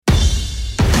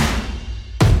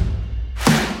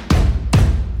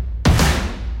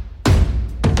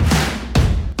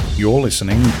You're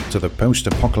listening to the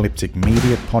Post-Apocalyptic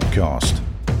Media Podcast.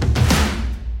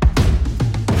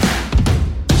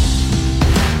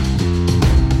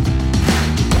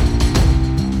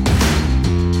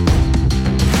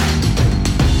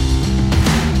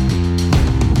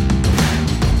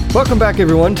 Welcome back,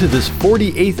 everyone, to this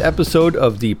 48th episode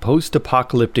of the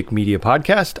Post-Apocalyptic Media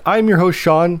Podcast. I'm your host,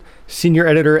 Sean, Senior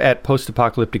Editor at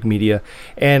Post-Apocalyptic Media,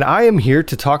 and I am here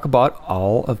to talk about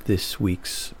all of this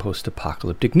week's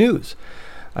post-apocalyptic news.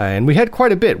 And we had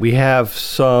quite a bit. We have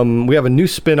a new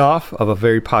spin-off of a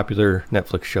very popular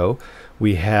Netflix show.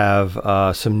 We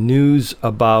have some news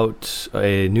about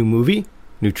a new movie,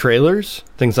 new trailers,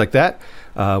 things like that.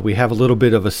 We have a little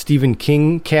bit of a Stephen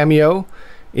King cameo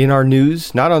in our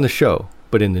news, not on the show,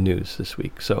 but in the news this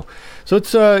week. So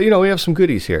it's, we have some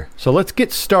goodies here. So let's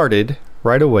get started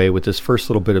right away with this first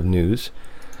little bit of news.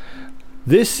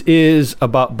 This is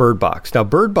about Bird Box. Now,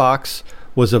 Bird Box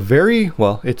was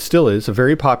it still is a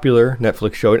very popular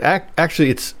Netflix show. Actually,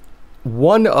 it's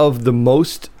one of the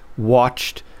most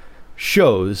watched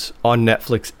shows on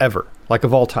Netflix ever, like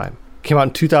of all time. Came out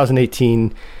in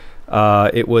 2018.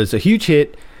 It was a huge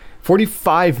hit.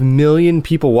 45 million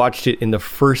people watched it in the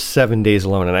first 7 days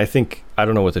alone. And I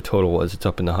don't know what the total was. It's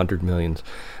up in the 100 millions.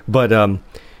 But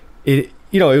it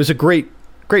was a great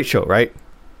show, right?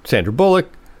 Sandra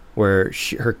Bullock, where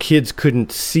her kids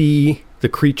couldn't see the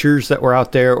creatures that were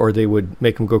out there or they would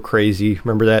make them go crazy.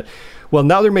 Remember that? Well,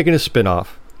 now they're making a spinoff.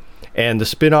 And the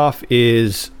spinoff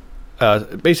is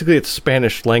basically it's a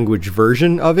Spanish language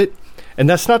version of it. And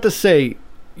that's not to say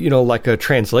like a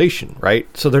translation, right?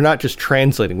 So they're not just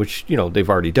translating, which, they've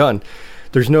already done.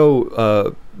 There's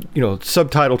no,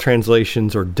 subtitle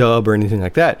translations or dub or anything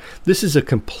like that. This is a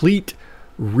complete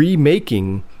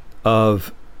remaking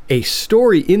of a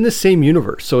story in the same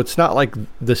universe. So it's not like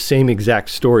the same exact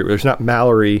story. There's not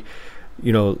Mallory,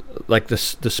 like the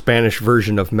Spanish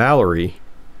version of Mallory.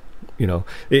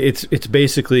 It's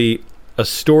basically a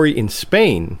story in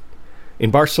Spain,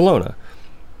 in Barcelona,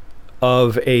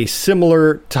 of a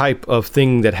similar type of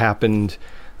thing that happened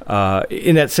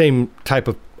in that same type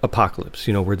of apocalypse,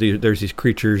 where there's these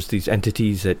creatures, these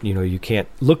entities that, you can't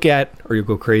look at or you'll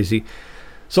go crazy.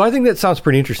 So I think that sounds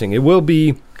pretty interesting. It will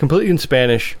be completely in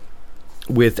Spanish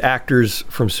with actors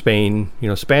from Spain,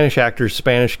 Spanish actors,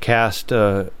 Spanish cast.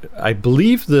 I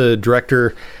believe the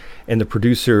director and the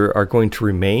producer are going to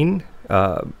remain,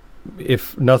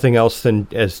 if nothing else than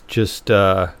as just...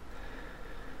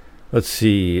 let's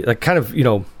see, like kind of,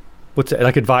 what's it,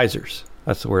 like advisors.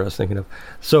 That's the word I was thinking of.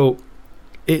 So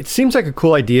it seems like a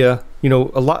cool idea.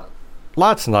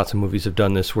 Lots and lots of movies have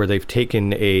done this where they've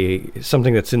taken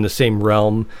something that's in the same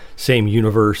realm, same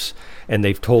universe, and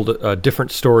they've told a different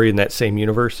story in that same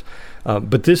universe.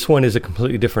 But this one is a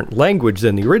completely different language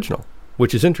than the original,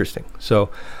 which is interesting. So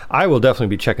I will definitely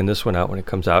be checking this one out when it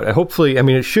comes out. And hopefully,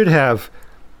 it should have,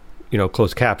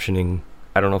 closed captioning.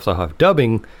 I don't know if they'll have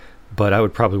dubbing, but I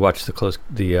would probably watch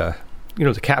the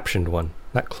captioned one,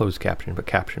 not closed caption, but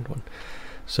captioned one.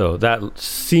 So that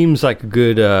seems like a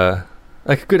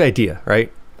good idea,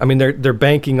 right? They're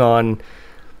banking on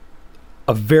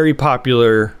a very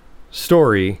popular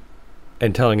story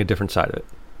and telling a different side of it.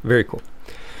 Very cool.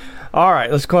 All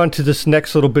right, let's go on to this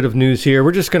next little bit of news here.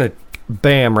 We're just gonna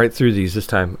bam right through these this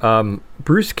time.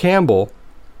 Bruce Campbell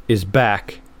is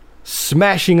back,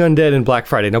 smashing undead in Black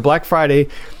Friday. Now, Black Friday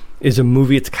is a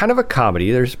movie. It's kind of a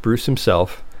comedy. There's Bruce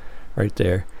himself right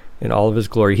there in all of his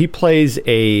glory. He plays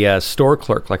a store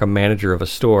clerk, like a manager of a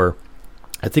store.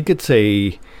 I think it's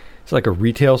like a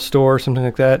retail store or something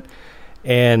like that.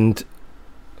 And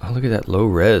look at that low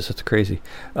res. That's crazy.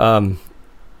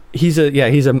 It's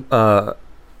the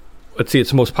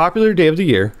most popular day of the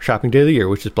year, shopping day of the year,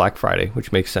 which is Black Friday,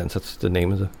 which makes sense. That's the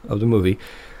name of the movie.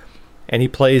 And he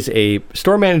plays a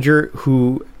store manager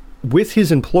who, with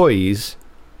his employees,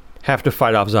 have to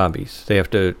fight off zombies. They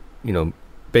have to,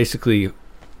 basically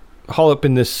haul up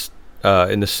in the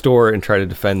store and try to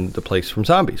defend the place from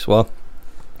zombies. Well,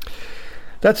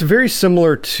 that's very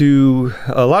similar to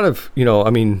a lot of,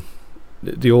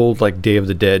 the old like Day of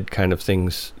the Dead kind of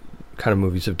things, kind of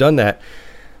movies have done that.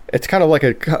 It's kind of like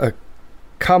a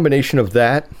combination of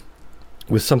that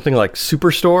with something like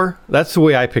Superstore. That's the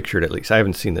way I picture it, at least. I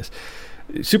haven't seen this.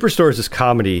 Superstore is this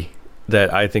comedy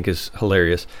that I think is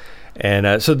hilarious.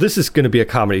 And so this is going to be a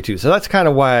comedy too. So that's kind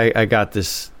of why I got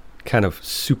this kind of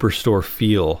Superstore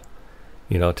feel,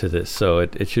 to this. So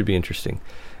it should be interesting.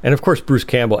 And of course, Bruce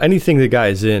Campbell, anything the guy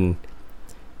is in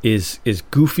is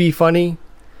goofy funny,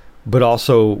 but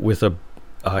also with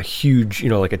a huge,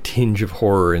 like a tinge of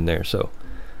horror in there. So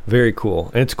very cool.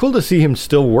 And it's cool to see him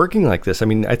still working like this.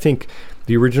 I think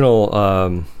the original,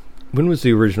 when was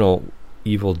the original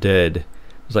Evil Dead. It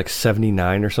was like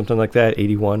 79 or something like that,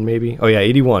 81 maybe. Oh yeah,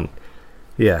 81.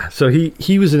 Yeah, so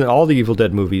he was in all the Evil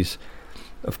Dead movies.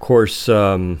 Of course,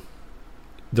 the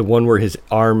one where his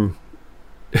arm,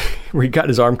 where he got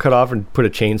his arm cut off and put a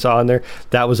chainsaw in there,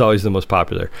 that was always the most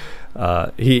popular.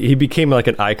 He became like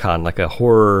an icon, like a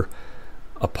horror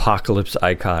apocalypse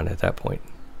icon at that point.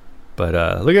 But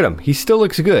look at him. He still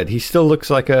looks good. He still looks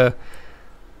like a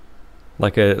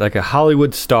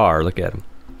Hollywood star. Look at him.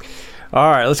 All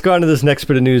right, let's go on to this next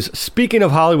bit of news. Speaking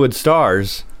of Hollywood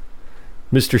stars,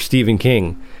 Mr. Stephen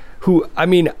King, who, I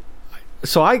mean,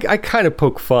 so I kind of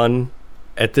poke fun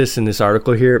at this in this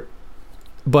article here,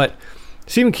 but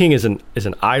Stephen King is an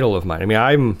idol of mine. I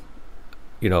mean,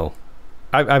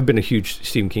 I've been a huge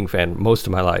Stephen King fan most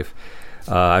of my life.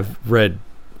 I've read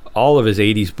all of his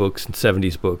 80s books and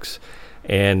 70s books,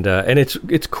 and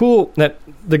it's cool that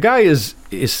the guy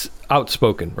is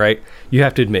outspoken, right? You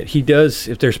have to admit, he does.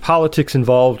 If there's politics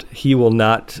involved, he will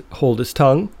not hold his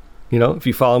tongue. You know, if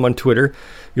you follow him on Twitter,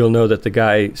 you'll know that the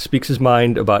guy speaks his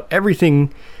mind about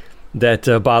everything that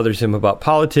bothers him about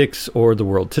politics or the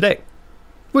world today.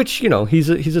 Which, you know, he's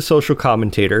a social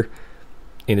commentator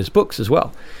in his books as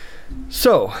well.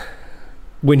 So,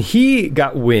 when he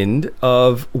got wind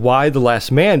of Y: The Last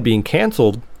Man being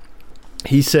canceled,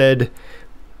 he said,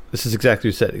 this is exactly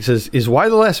what he said. He says, "Is Y: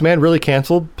 The Last Man really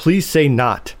canceled? Please say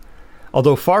not.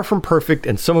 Although far from perfect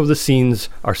and some of the scenes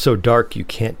are so dark you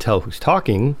can't tell who's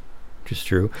talking," which is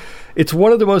true, "it's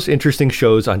one of the most interesting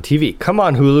shows on TV. Come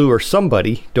on, Hulu or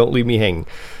somebody, don't leave me hanging."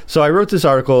 So I wrote this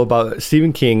article about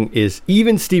Stephen King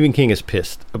even Stephen King is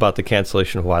pissed about the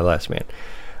cancellation of Y: The Last Man.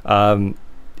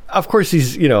 Of course,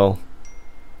 he's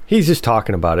just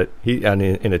talking about it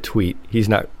in a tweet. He's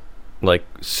not like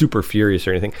super furious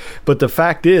or anything. But the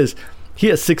fact is, he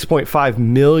has 6.5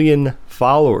 million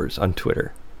followers on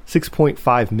Twitter.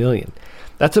 6.5 million.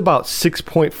 That's about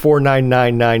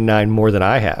 6.49999 more than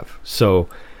I have. So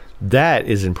that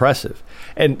is impressive.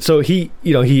 And so he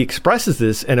expresses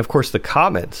this, and of course the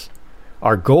comments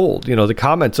are gold. You know, the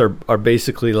comments are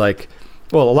basically like,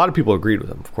 well, a lot of people agreed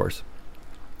with him, of course.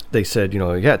 They said,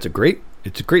 yeah, it's a great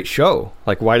show.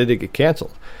 Like, why did it get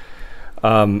canceled?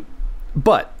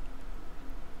 But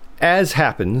as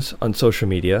happens on social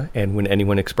media, and when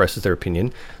anyone expresses their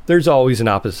opinion, there's always an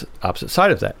opposite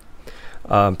side of that.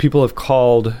 People have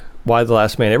called Y: The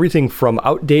Last Man everything from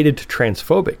outdated to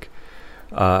transphobic.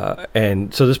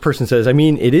 And so this person says, "I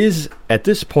mean, it is at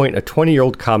this point a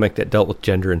 20-year-old comic that dealt with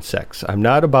gender and sex. I'm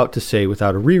not about to say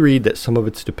without a reread that some of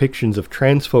its depictions of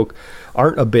trans folk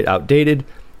aren't a bit outdated,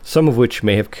 some of which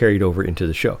may have carried over into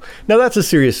the show." Now that's a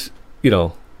serious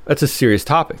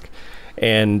topic.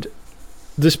 And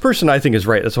this person, I think, is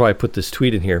right. That's why I put this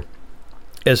tweet in here.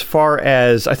 As far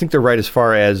as, I think they're right as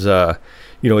far as,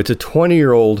 it's a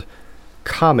 20-year-old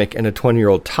comic and a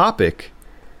 20-year-old topic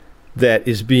that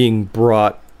is being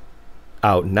brought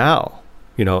out now,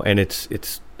 and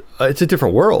it's a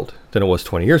different world than it was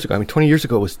 20 years ago. I mean, 20 years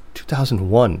ago was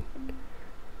 2001.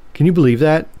 Can you believe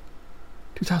that?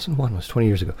 2001 was 20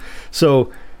 years ago.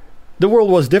 So the world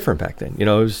was different back then. It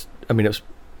was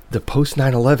the post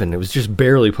 9/11. It was just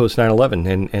barely post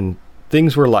 9/11, and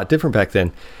things were a lot different back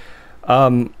then.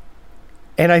 And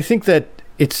I think that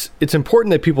it's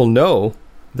important that people know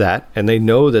that, and they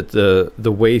know that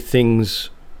the way things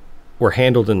were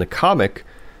handled in the comic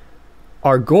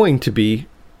are going to be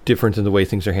different than the way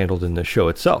things are handled in the show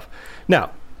itself.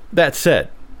 Now, that said,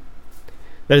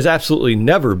 that has absolutely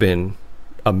never been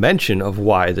a mention of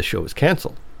why the show was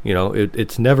canceled.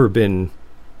 It's never been,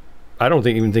 I don't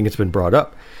even think it's been brought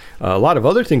up. A lot of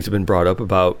other things have been brought up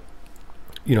about,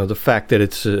 the fact that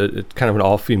it's kind of an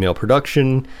all-female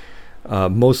production,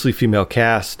 mostly female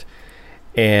cast,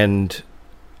 and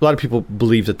a lot of people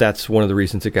believe that that's one of the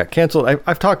reasons it got canceled.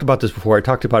 I've talked about this before. I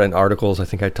talked about it in articles. I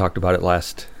think I talked about it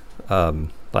last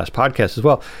podcast as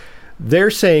well.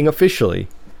 They're saying officially,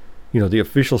 the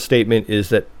official statement is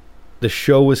that the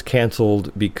show was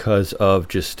canceled because of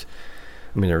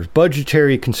there was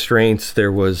budgetary constraints.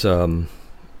 There was the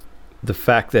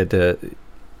fact that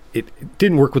it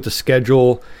didn't work with the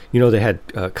schedule. They had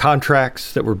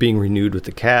contracts that were being renewed with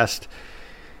the cast.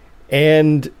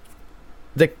 And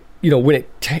when it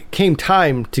came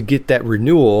time to get that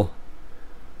renewal,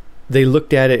 they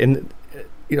looked at it, and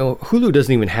Hulu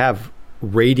doesn't even have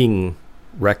rating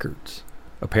records.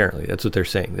 Apparently, that's what they're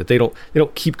saying, that they don't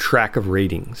keep track of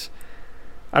ratings.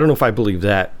 I don't know if I believe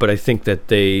that, but I think that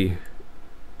they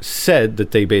said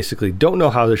that they basically don't know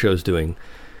how the show's doing.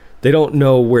 They don't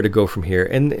know where to go from here,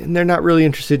 and they're not really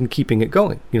interested in keeping it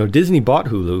going. Disney bought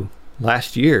Hulu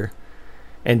last year,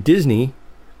 and Disney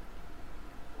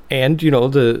And,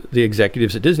 the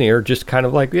executives at Disney are just kind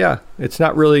of like, yeah, it's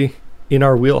not really in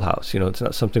our wheelhouse. It's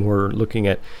not something we're looking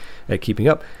at keeping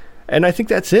up. And I think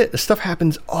that's it. This stuff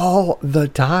happens all the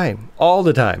time.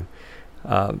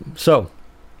 So,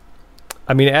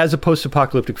 I mean, as a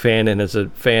post-apocalyptic fan and as a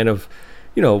fan of,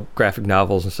 graphic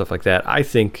novels and stuff like that, I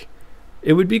think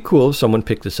it would be cool if someone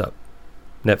picked this up.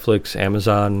 Netflix,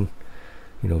 Amazon,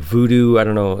 Vudu, I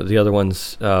don't know, the other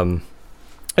ones.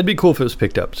 It'd be cool if it was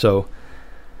picked up. So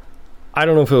I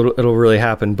don't know if it'll really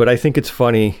happen, but I think it's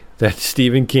funny that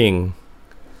Stephen King,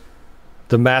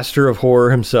 the master of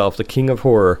horror himself, the king of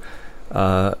horror,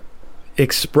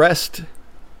 expressed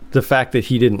the fact that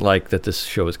he didn't like that this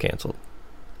show was canceled.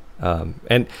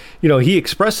 And he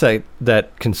expressed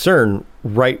that concern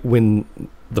right when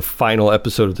the final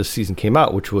episode of this season came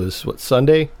out, which was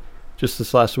Sunday, just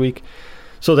this last week.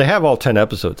 So they have all 10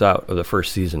 episodes out of the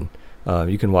first season.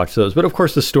 You can watch those, but of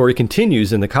course the story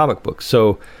continues in the comic book.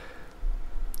 So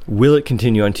will it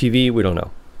continue on TV? We don't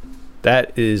know.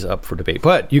 That is up for debate,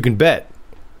 but you can bet,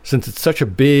 since there's such a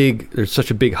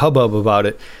big hubbub about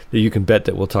it, that you can bet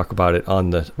that we'll talk about it on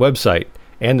the website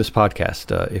and this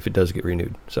podcast if it does get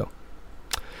renewed. So,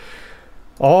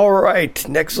 all right,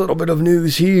 next little bit of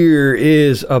news here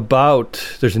is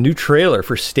there's a new trailer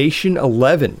for Station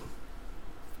 11.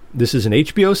 This is an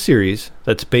HBO series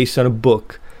that's based on a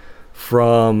book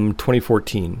from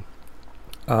 2014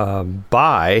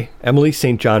 by Emily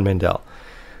St. John Mandel.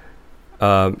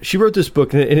 She wrote this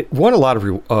book, and it won a lot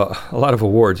of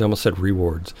awards. I almost said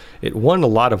rewards. It won a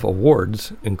lot of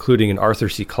awards, including an Arthur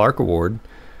C. Clarke Award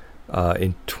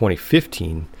in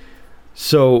 2015.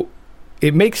 So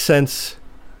it makes sense.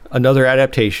 Another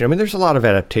adaptation. I mean, there's a lot of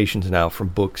adaptations now from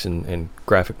books and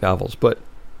graphic novels, but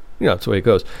it's the way it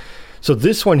goes. So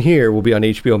this one here will be on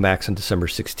HBO Max on December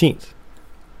 16th.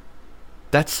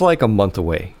 That's like a month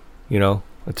away.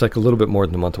 It's like a little bit more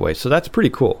than a month away. So that's pretty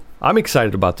cool. I'm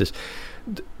excited about this.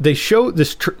 They show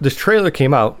this trailer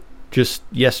came out just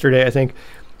yesterday, I think,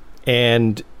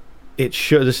 and this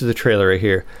is the trailer right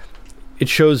here. It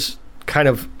shows kind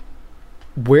of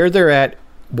where they're at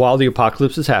while the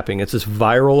apocalypse is happening. It's this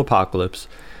viral apocalypse.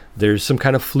 There's some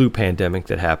kind of flu pandemic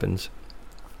that happens,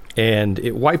 and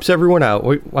it wipes everyone out.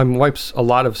 Wipes a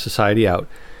lot of society out,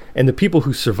 and the people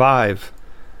who survive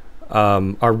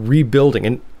are rebuilding.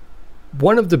 And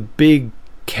one of the big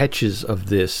catches of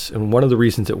this, and one of the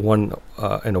reasons it won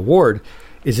an award,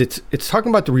 is it's talking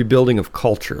about the rebuilding of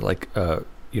culture, like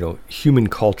human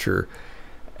culture,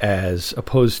 as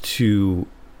opposed to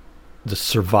the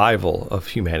survival of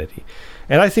humanity.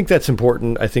 And I think that's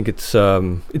important. I think it's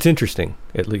interesting,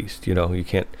 at least. You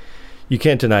can't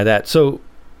deny that. So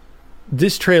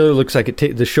this trailer looks like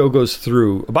the show goes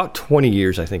through about 20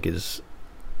 years. I think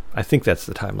that's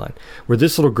the timeline, where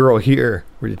this little girl here,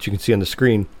 that you can see on the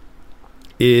screen,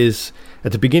 is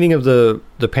at the beginning of the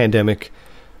pandemic,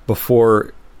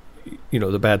 before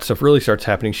the bad stuff really starts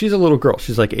happening. She's a little girl.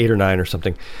 She's like 8 or 9 or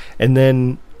something, and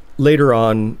then later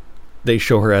on they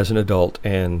show her as an adult.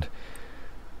 And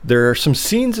there are some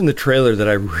scenes in the trailer that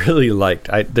I really liked.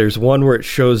 There's one where it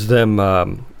shows them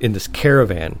in this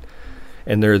caravan,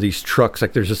 and there are these trucks.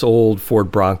 Like there's this old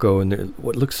Ford Bronco and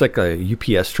what looks like a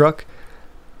UPS truck,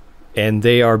 and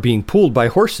they are being pulled by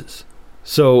horses.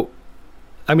 So,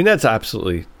 I mean, that's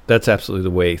absolutely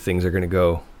the way things are going to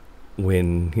go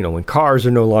when cars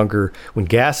are when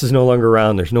gas is no longer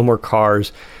around, there's no more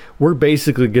cars. We're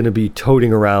basically going to be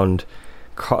toting around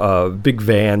big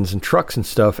vans and trucks and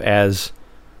stuff as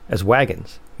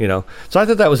wagons, So I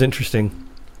thought that was interesting.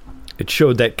 It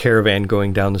showed that caravan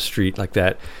going down the street like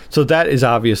that. So that is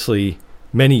obviously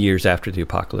many years after the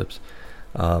apocalypse.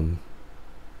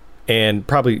 And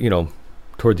probably,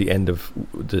 toward the end of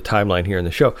the timeline here in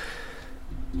the show.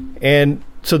 And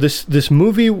so this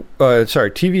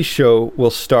TV show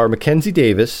will star Mackenzie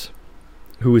Davis,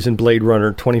 who is in Blade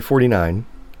Runner 2049.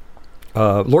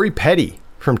 Lori Petty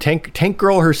from Tank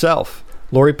Girl herself.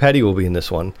 Lori Petty will be in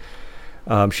this one.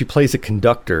 She plays a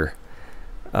conductor.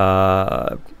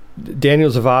 Daniel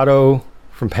Zavato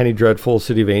from Penny Dreadful,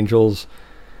 City of Angels.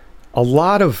 A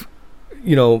lot of,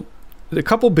 a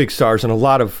couple big stars and a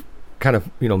lot of kind of,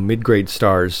 mid-grade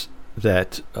stars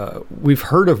that we've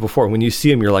heard of before. When you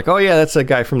see them, you're like, oh yeah, that's that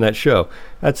guy from that show.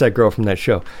 That's that girl from that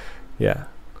show. Yeah.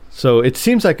 So it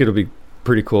seems like it'll be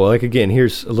pretty cool. Like, again,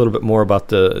 here's a little bit more about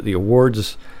the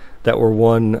awards that were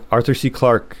won. Arthur C.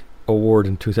 Clarke Award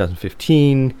in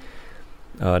 2015,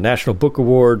 National Book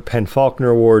Award, Penn Faulkner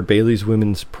Award, Bailey's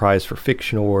Women's Prize for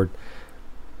Fiction Award.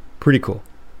 Pretty cool.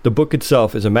 The book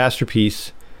itself is a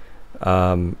masterpiece,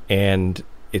 and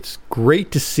it's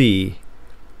great to see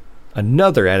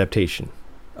another adaptation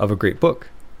of a great book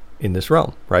in this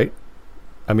realm, right?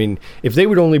 I mean, if they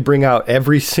would only bring out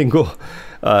every single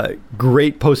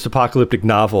great post-apocalyptic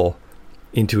novel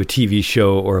into a TV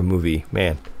show or a movie,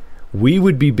 man, we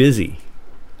would be busy.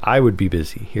 I would be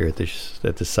busy here at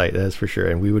this site, that's for sure.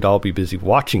 And we would all be busy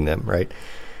watching them, right?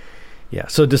 Yeah.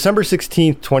 So December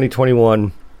 16th,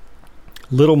 2021,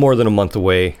 little more than a month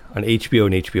away, on HBO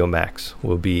and HBO Max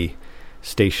will be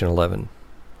Station 11.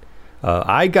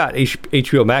 I got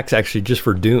HBO Max actually just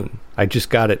for Dune. I just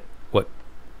got it, a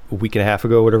week and a half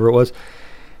ago, whatever it was.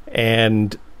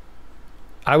 And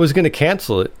I was going to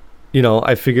cancel it.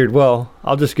 I figured, well,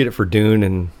 I'll just get it for Dune,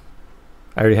 and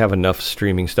I already have enough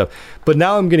streaming stuff. But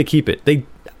now I'm going to keep it. They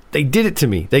did it to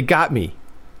me. They got me.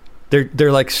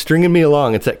 They're like stringing me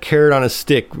along. It's that carrot on a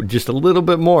stick, just a little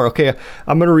bit more. Okay,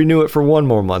 I'm going to renew it for one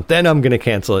more month. Then I'm going to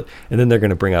cancel it, and then they're going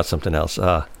to bring out something else.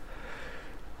 Yeah,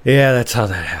 that's how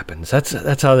that happens.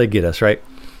 That's how they get us, right?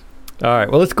 All right.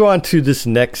 Well, let's go on to this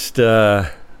next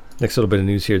little bit of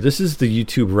news here. This is the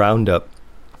YouTube roundup.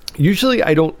 Usually,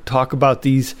 I don't talk about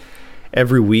these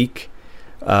every week.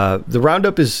 The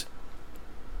roundup is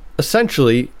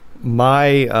essentially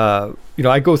my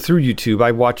I go through YouTube.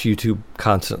 I watch YouTube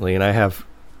constantly, and I have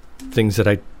things that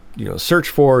I search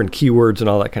for and keywords and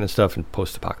all that kind of stuff, and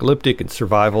post-apocalyptic and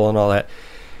survival and all that.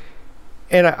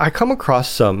 And I come across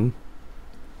some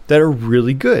that are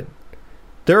really good.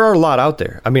 There are a lot out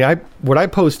there. I mean, what I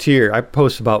post here, I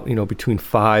post about between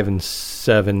 5 and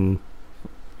 7,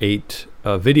 8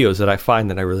 videos that I find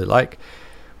that I really like.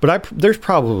 But there's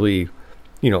probably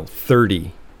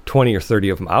 20 or 30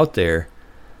 of them out there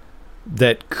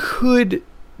that could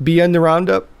be in the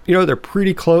roundup. They're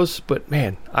pretty close, but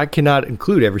man, I cannot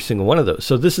include every single one of those.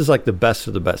 So this is like the best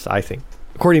of the best, I think,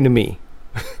 according to me.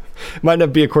 Might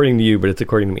not be according to you, but it's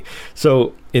according to me.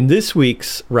 So in this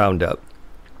week's roundup,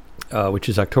 which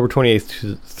is October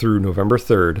 28th through November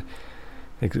 3rd,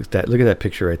 look at that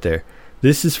picture right there.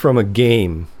 This is from a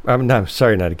game.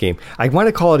 Sorry, not a game. I want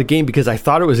to call it a game because I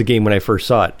thought it was a game when I first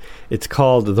saw it. It's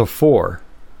called The Four.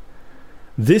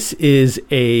 This is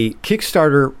a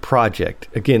Kickstarter project.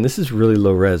 Again, this is really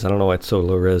low res. I don't know why it's so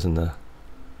low res in the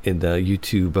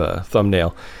YouTube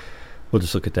thumbnail. We'll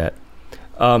just look at that.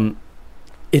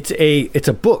 It's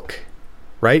a book,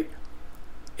 right?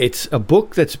 It's a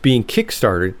book that's being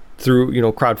kickstarted through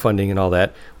crowdfunding and all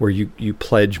that, where you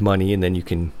pledge money and then you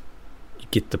can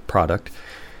get the product.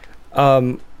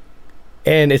 And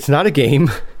it's not a game.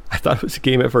 I thought it was a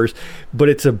game at first, but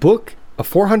it's a book, a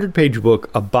 400-page book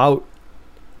about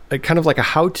kind of like a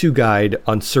how-to guide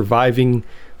on surviving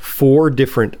 4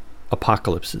 different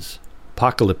apocalypsi.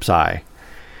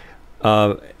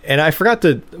 And I forgot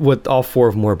what all 4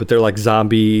 of them were, but they're like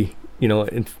zombie,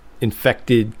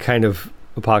 infected kind of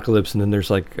apocalypse, and then there's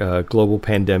like global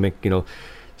pandemic,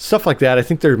 stuff like that. I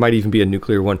think there might even be a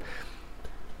nuclear one.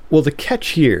 Well, the catch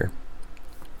here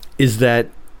is that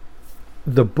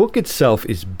the book itself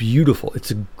is beautiful.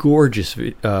 It's a gorgeous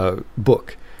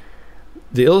book.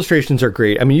 The illustrations are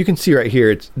great. I mean, you can see right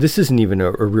here, this isn't even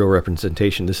a real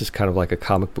representation. This is kind of like a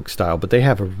comic book style, but they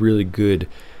have a really good,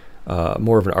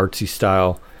 more of an artsy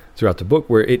style throughout the book,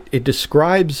 where it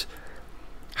describes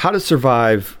how to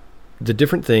survive the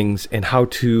different things and how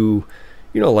to,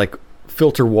 like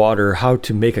filter water, how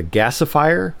to make a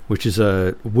gasifier, which is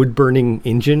a wood burning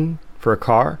engine for a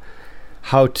car,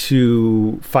 how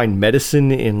to find medicine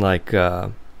in like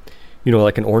an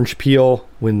orange peel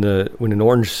when an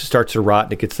orange starts to rot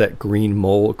and it gets that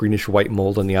greenish white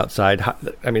mold on the outside.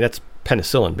 I mean, that's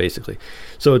penicillin basically.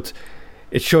 So it's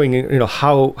showing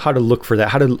how to look for that,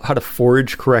 how to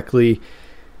forage correctly.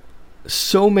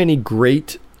 So many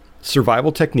great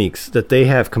survival techniques that they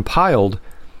have compiled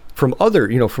from other,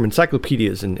 from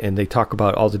encyclopedias, and they talk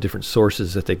about all the different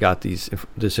sources that they got this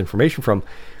information from.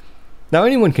 Now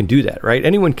anyone can do that, right?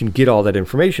 Anyone can get all that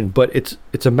information, but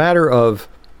it's a matter of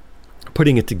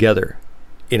putting it together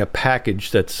in a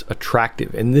package that's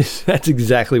attractive, and that's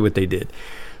exactly what they did.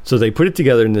 So they put it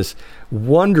together in this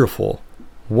wonderful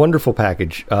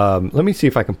package. Let me see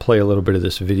if I can play a little bit of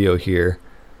this video here.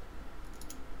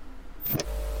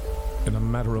 In a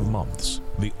matter of months,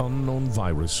 the unknown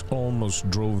virus almost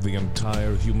drove the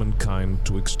entire humankind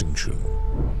to extinction.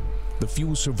 The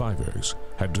few survivors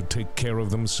had to take care of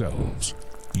themselves,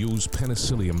 use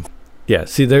penicillium. Yeah,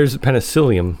 see, there's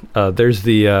penicillium. There's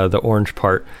the orange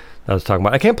part that I was talking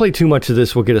about. I can't play too much of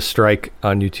this. We'll get a strike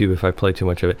on YouTube if I play too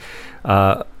much of it.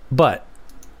 But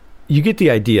you get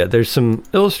the idea. There's some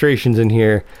illustrations in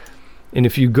here. And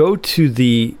if you go to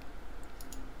they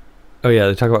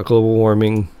talk about global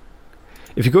warming.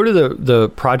 If you go to the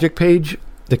project page,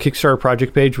 the Kickstarter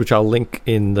project page, which I'll link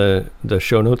in the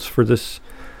show notes for this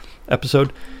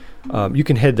episode, you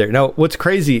can head there. Now, what's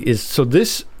crazy is, so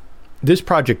this this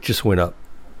project just went up,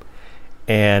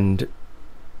 and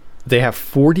they have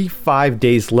 45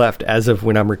 days left as of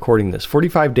when I'm recording this.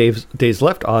 45 days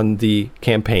left on the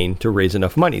campaign to raise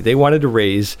enough money. They wanted to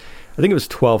raise, I think it was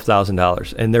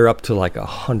 $12,000, and they're up to like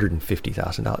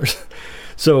 $150,000.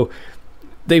 So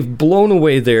they've blown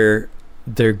away their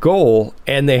goal,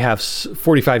 and they have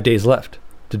 45 days left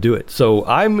to do it. So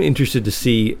I'm interested to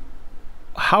see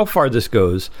how far this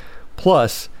goes.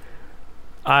 Plus,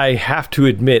 I have to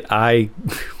admit, I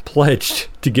pledged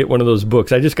to get one of those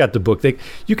books. I just got the book.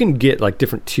 You can get like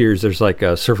different tiers. There's like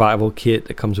a survival kit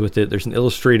that comes with it. There's an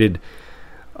illustrated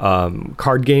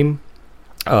card game.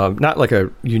 Not like a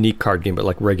unique card game, but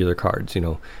like regular cards,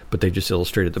 but they just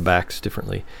illustrated the backs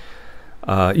differently.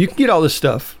 You can get all this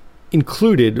stuff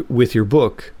included with your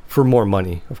book for more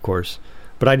money, of course.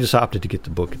 But I just opted to get the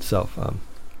book itself.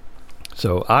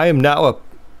 So I am now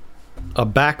a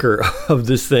backer of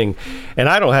this thing, and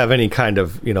I don't have any kind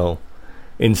of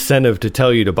incentive to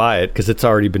tell you to buy it because it's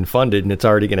already been funded and it's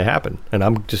already going to happen, and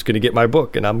I'm just going to get my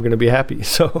book and I'm going to be happy.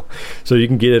 So you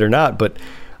can get it or not, but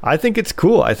I think it's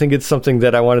cool. I think it's something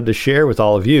that I wanted to share with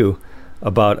all of you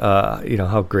about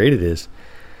how great it is.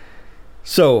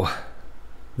 So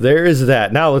there is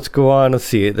that. Now let's go on. Let's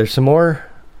see, there's some more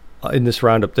in this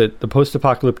roundup. The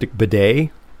post-apocalyptic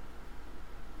bidet,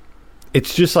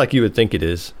 it's just like you would think it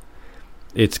is.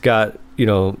 It's got,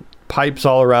 pipes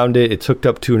all around it. It's hooked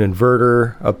up to an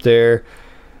inverter up there,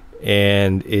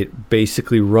 and it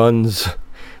basically runs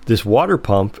this water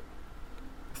pump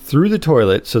through the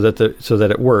toilet so that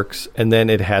it works, and then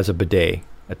it has a bidet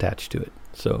attached to it.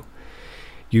 So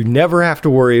you never have to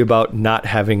worry about not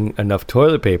having enough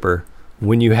toilet paper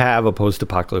when you have a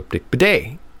post-apocalyptic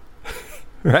bidet.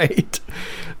 Right?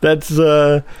 That's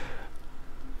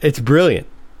it's brilliant.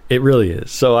 It really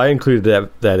is. So I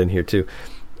included that in here too.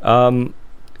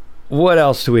 What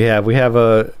else do we have? We have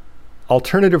a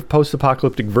alternative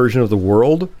post-apocalyptic version of the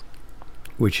world,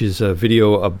 which is a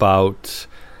video about,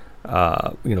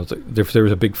 if there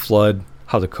was a big flood,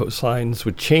 how the coastlines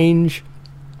would change,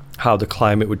 how the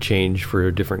climate would change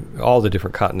for all the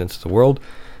different continents of the world.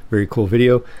 Very cool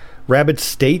video. Rabid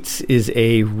States is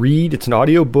it's an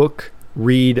audio book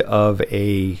read of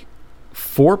a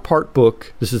 4-part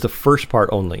book. This is the first part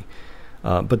only.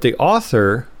 But the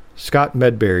author, Scott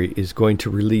Medberry, is going to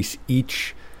release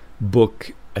each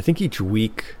book, I think each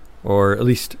week, or at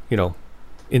least,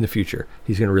 in the future.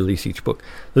 He's going to release each book.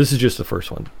 This is just the first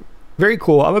one. Very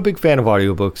cool. I'm a big fan of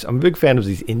audiobooks. I'm a big fan of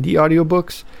these indie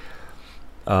audiobooks.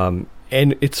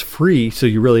 And it's free, so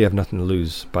you really have nothing to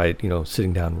lose by,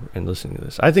 sitting down and listening to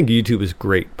this. I think YouTube is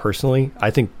great, personally.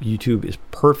 I think YouTube is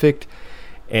perfect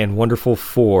and wonderful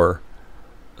for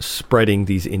spreading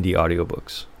these indie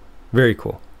audiobooks. Very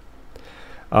cool.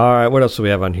 All right, what else do we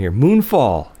have on here?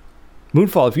 Moonfall.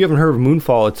 If you haven't heard of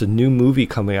Moonfall, it's a new movie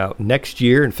coming out next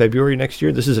year, in February next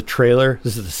year. This is a trailer.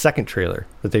 This is the second trailer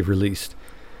that they've released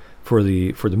for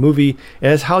the movie. It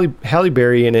has Halle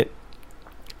Berry in it,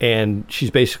 and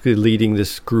she's basically leading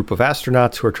this group of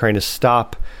astronauts who are trying to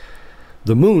stop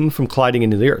the moon from colliding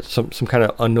into the Earth. Some kind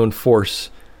of unknown force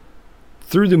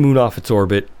threw the moon off its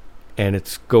orbit, and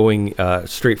it's going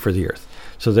straight for the Earth.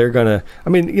 So they're gonna,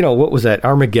 what was that?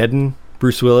 Armageddon,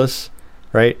 Bruce Willis,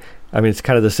 right? It's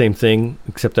kind of the same thing,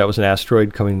 except that was an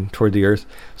asteroid coming toward the Earth.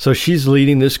 So she's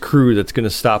leading this crew that's going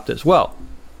to stop this. Well,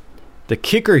 the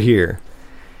kicker here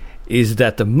is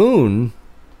that the moon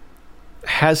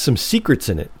has some secrets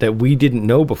in it that we didn't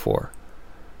know before.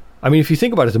 If you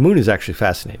think about it, the moon is actually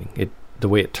fascinating. The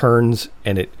way it turns,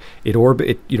 and it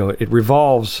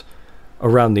revolves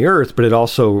around the Earth, but it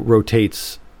also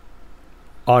rotates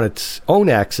on its own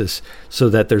axis so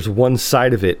that there's one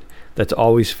side of it that's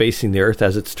always facing the Earth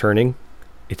as it's turning.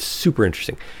 It's super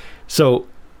interesting. So,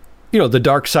 the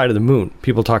dark side of the moon.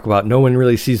 People talk about no one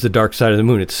really sees the dark side of the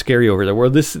moon. It's scary over there. Well,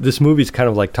 this movie's kind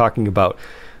of like talking about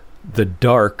the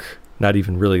dark, not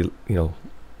even really,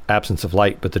 absence of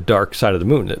light, but the dark side of the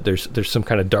moon. There's some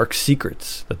kind of dark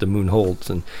secrets that the moon holds.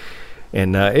 And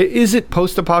is it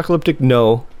post-apocalyptic?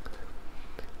 No.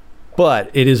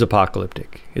 But it is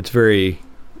apocalyptic. It's very,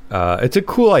 it's a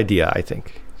cool idea, I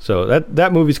think. So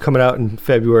that movie's coming out in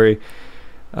February.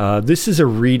 This is a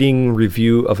reading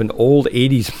review of an old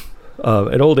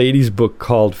 80s book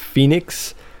called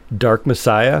Phoenix, Dark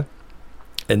Messiah.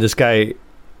 And this guy,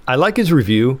 I like his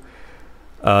review.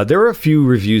 There were a few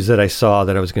reviews that I saw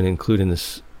that I was going to include in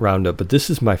this roundup, but this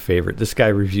is my favorite. This guy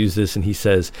reviews this, and he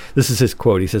says, this is his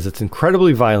quote. He says, "It's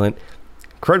incredibly violent,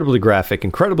 incredibly graphic,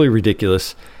 incredibly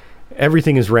ridiculous.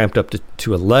 Everything is ramped up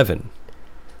to 11.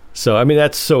 So,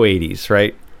 that's so 80s,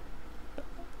 right?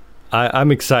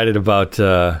 I'm excited about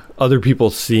other people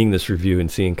seeing this review and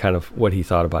seeing kind of what he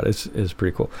thought about it. It's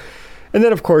pretty cool. And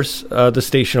then, of course, the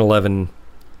Station 11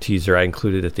 teaser I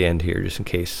included at the end here, just in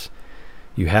case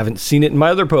you haven't seen it in my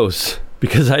other posts,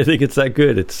 because I think it's that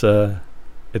good. It's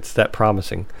that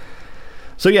promising.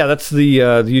 So yeah, that's the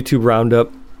YouTube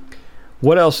roundup.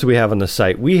 What else do we have on the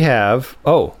site? We have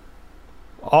a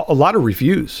lot of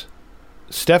reviews.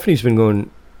 Stephanie's been going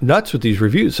nuts with these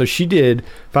reviews. So she did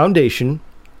Foundation,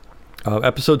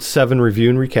 episode 7 review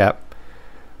and recap.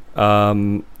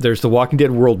 There's The Walking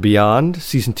Dead World Beyond,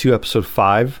 season 2, episode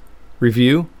 5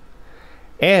 review,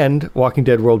 and Walking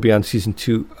Dead World Beyond season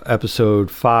 2,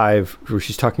 episode 5, where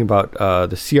she's talking about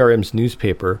the CRM's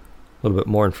newspaper. A little bit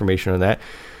more information on that.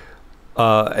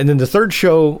 And then the third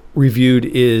show reviewed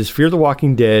is Fear the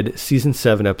Walking Dead season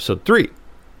 7, episode 3.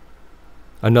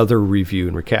 Another review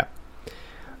and recap.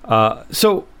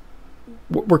 So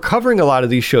we're covering a lot of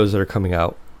these shows that are coming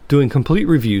out, doing complete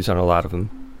reviews on a lot of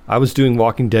them. I was doing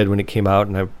Walking Dead when it came out,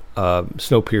 and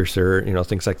Snowpiercer,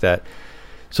 things like that.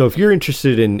 So if you're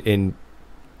interested in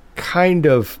kind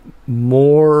of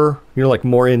more, like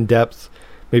more in depth,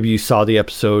 maybe you saw the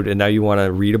episode and now you want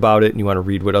to read about it and you want to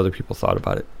read what other people thought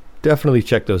about it, definitely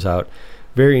check those out.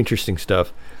 Very interesting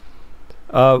stuff.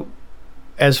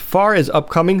 As far as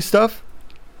upcoming stuff,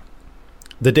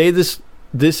 the day this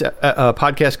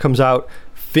podcast comes out,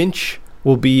 Finch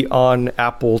will be on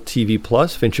Apple TV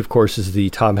Plus. Finch, of course, is the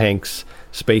Tom Hanks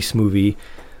space movie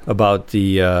about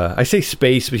the I say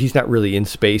space, but he's not really in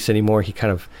space anymore. He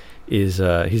kind of is.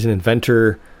 He's an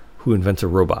inventor who invents a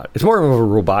robot. It's more of a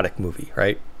robotic movie,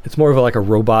 right? It's more of like a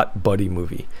robot buddy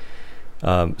movie.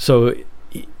 So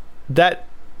that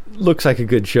looks like a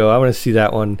good show. I want to see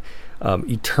that one.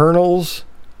 Eternals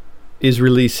is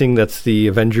releasing. That's the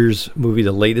Avengers movie,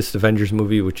 the latest Avengers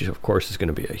movie, which of course is going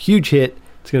to be a huge hit.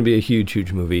 It's going to be a huge,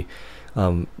 huge movie.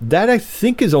 That I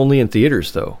think is only in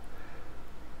theaters though.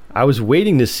 I was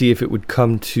waiting to see if it would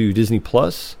come to Disney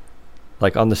Plus,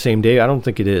 like on the same day. I don't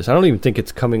think it is. I don't even think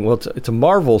it's coming. Well, it's a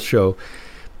Marvel show.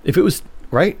 If it was,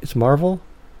 right? It's Marvel?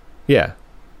 Yeah.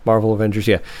 Marvel Avengers,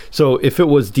 yeah. So if it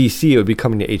was DC, it would be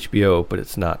coming to HBO, but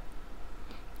it's not.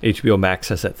 HBO Max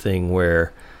has that thing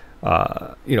where,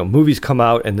 movies come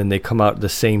out and then they come out the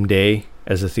same day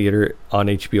as a theater on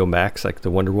HBO Max, like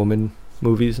the Wonder Woman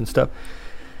movies and stuff.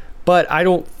 But I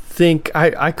don't think,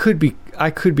 I could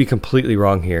be completely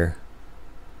wrong here.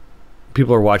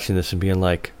 People are watching this and being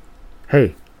like,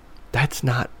 hey, that's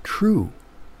not true.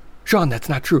 Sean, that's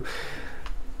not true.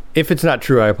 If it's not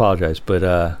true, I apologize,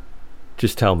 but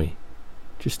just tell me.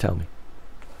 Just tell me.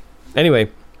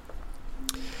 Anyway,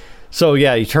 so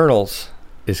yeah, Eternals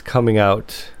is coming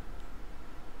out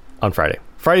on Friday,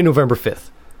 November 5th.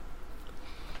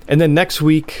 And then next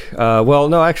week,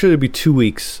 it'll be 2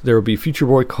 weeks. There will be Future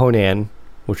Boy Conan,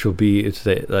 which will be, it's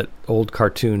that old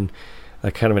cartoon,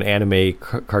 kind of an anime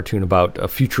cartoon about a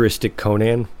futuristic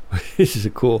Conan. This is a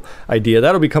cool idea.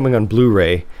 That'll be coming on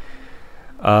Blu-ray.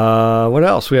 What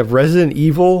else? We have Resident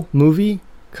Evil movie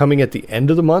coming at the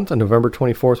end of the month on November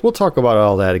 24th. We'll talk about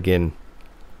all that again,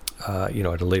 at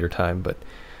a later time. But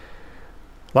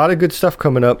a lot of good stuff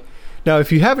coming up. Now,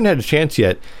 if you haven't had a chance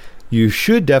yet, you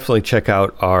should definitely check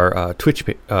out our Twitch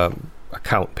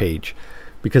account page,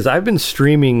 because I've been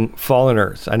streaming Fallen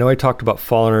Earth. I know I talked about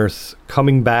Fallen Earth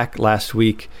coming back last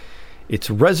week. It's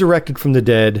resurrected from the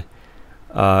dead.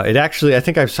 It actually, I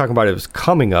think I was talking about it was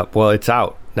coming up. Well, it's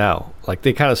out now. Like,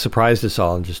 they kind of surprised us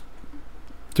all and just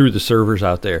threw the servers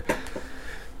out there.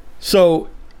 So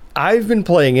I've been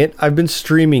playing it. I've been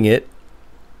streaming it.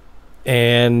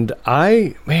 And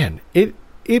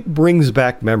it brings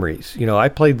back memories. I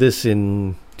played this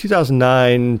in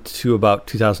 2009 to about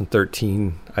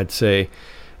 2013, I'd say.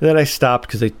 And then I stopped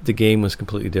because the game was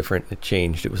completely different. It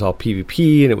changed. It was all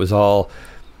PvP, and it was all,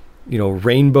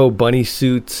 rainbow bunny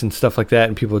suits and stuff like that.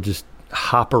 And people just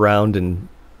hop around, and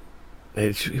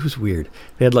it was weird.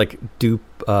 They had like dupe,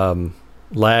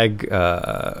 lag,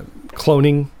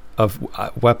 cloning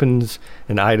of weapons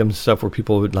and items, stuff where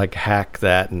people would like hack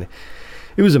that. And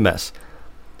it was a mess.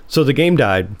 So the game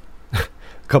died a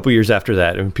couple years after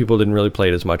that, and people didn't really play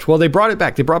it as much. Well, they brought it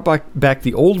back. They brought back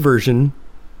the old version,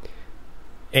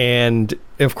 and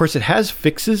of course, it has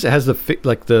fixes. It has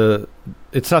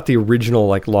it's not the original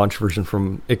launch version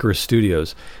from Icarus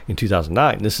Studios in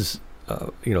 2009. This is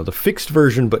the fixed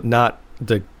version, but not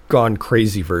the gone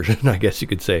crazy version, I guess you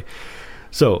could say.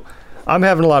 So I'm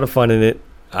having a lot of fun in it.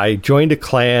 I joined a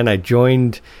clan. I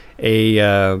joined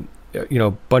a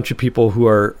bunch of people who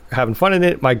are having fun in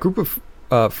it. My group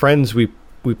of friends, we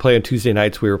play on Tuesday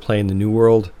nights. We were playing the New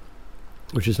World,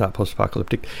 which is not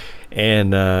post-apocalyptic,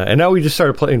 and now we just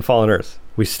started playing Fallen Earth.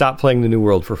 We stopped playing the New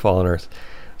World for Fallen Earth.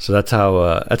 So that's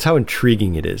how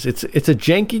intriguing it is. It's a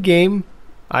janky game.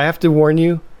 I have to warn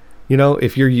you. You know,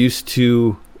 if you're used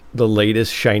to the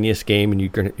latest, shiniest game, and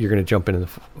you're gonna jump into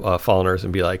the Fallen Earth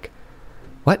and be like,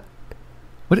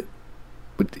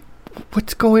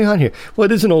 what's going on here? Well,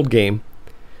 it is an old game,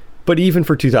 but even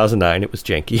for 2009, it was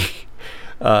janky.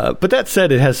 But that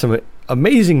said, it has some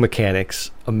amazing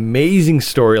mechanics, amazing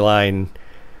storyline.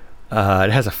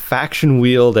 It has a faction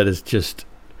wheel that is just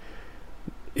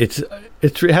it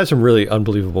has some really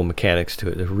unbelievable mechanics to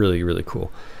it. They're really, really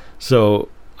cool. So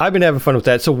I've been having fun with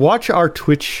that. So watch our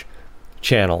Twitch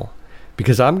channel,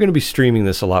 because I'm going to be streaming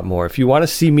this a lot more. If you want to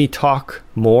see me talk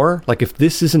more, like if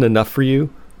this isn't enough for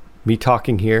you, me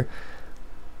talking here,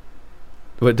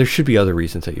 but there should be other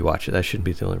reasons that you watch it. That shouldn't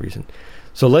be the only reason.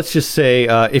 So let's just say,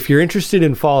 if you're interested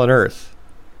in Fallen Earth,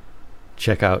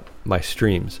 check out my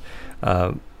streams.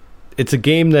 It's a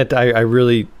game that I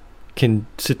really can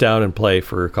sit down and play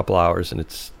for a couple hours, and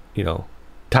it's, you know,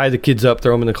 tie the kids up,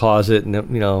 throw them in the closet, and,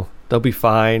 you know, they'll be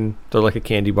fine. Throw like a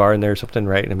candy bar in there or something,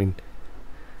 right? I mean,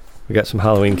 we got some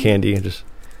Halloween candy, and just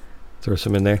throw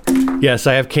some in there. Yes,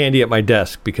 I have candy at my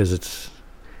desk because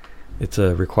it's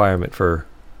a requirement for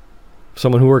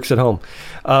someone who works at home.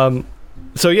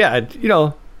 So yeah, you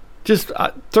know, just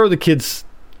throw the kids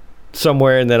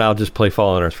somewhere, and then I'll just play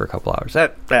Fallen Earth for a couple hours.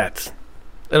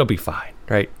 It'll be fine,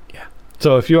 right? Yeah.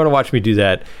 So if you want to watch me do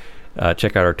that,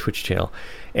 check out our Twitch channel.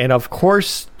 And of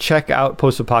course, check out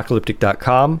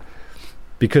postapocalyptic.com,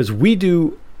 because we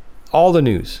do all the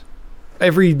news,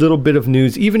 every little bit of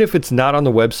news, even if it's not on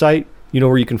the website. You know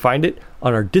where you can find it?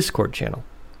 On our Discord channel.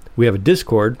 We have a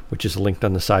Discord, which is linked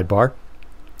on the sidebar,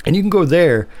 and you can go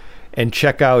there and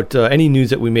check out any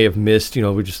news that we may have missed. You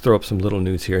know, we just throw up some little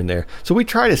news here and there. So we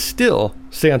try to still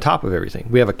stay on top of everything.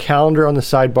 We have a calendar on the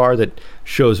sidebar that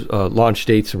shows launch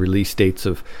dates and release dates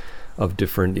of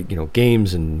different, you know,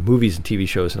 games and movies and TV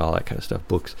shows and all that kind of stuff,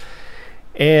 books.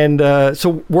 And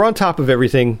so we're on top of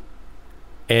everything.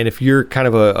 And if you're kind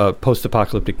of a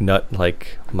post-apocalyptic nut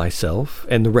like myself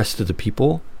and the rest of the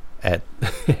people at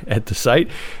at the site,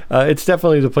 it's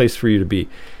definitely the place for you to be.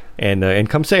 And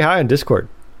come say hi on Discord.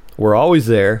 We're always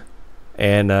there,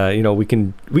 and you know, we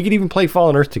can even play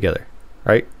Fallen Earth together,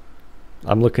 right?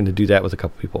 I'm looking to do that with a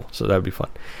couple people, so that would be fun.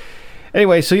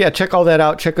 Anyway, so yeah, check all that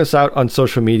out. Check us out on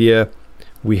social media.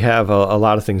 We have a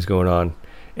lot of things going on,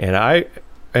 and I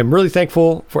am really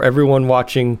thankful for everyone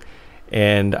watching.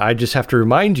 And I just have to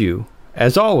remind you,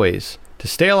 as always, to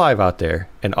stay alive out there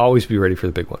and always be ready for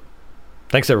the big one.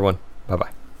 Thanks, everyone.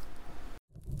 Bye-bye.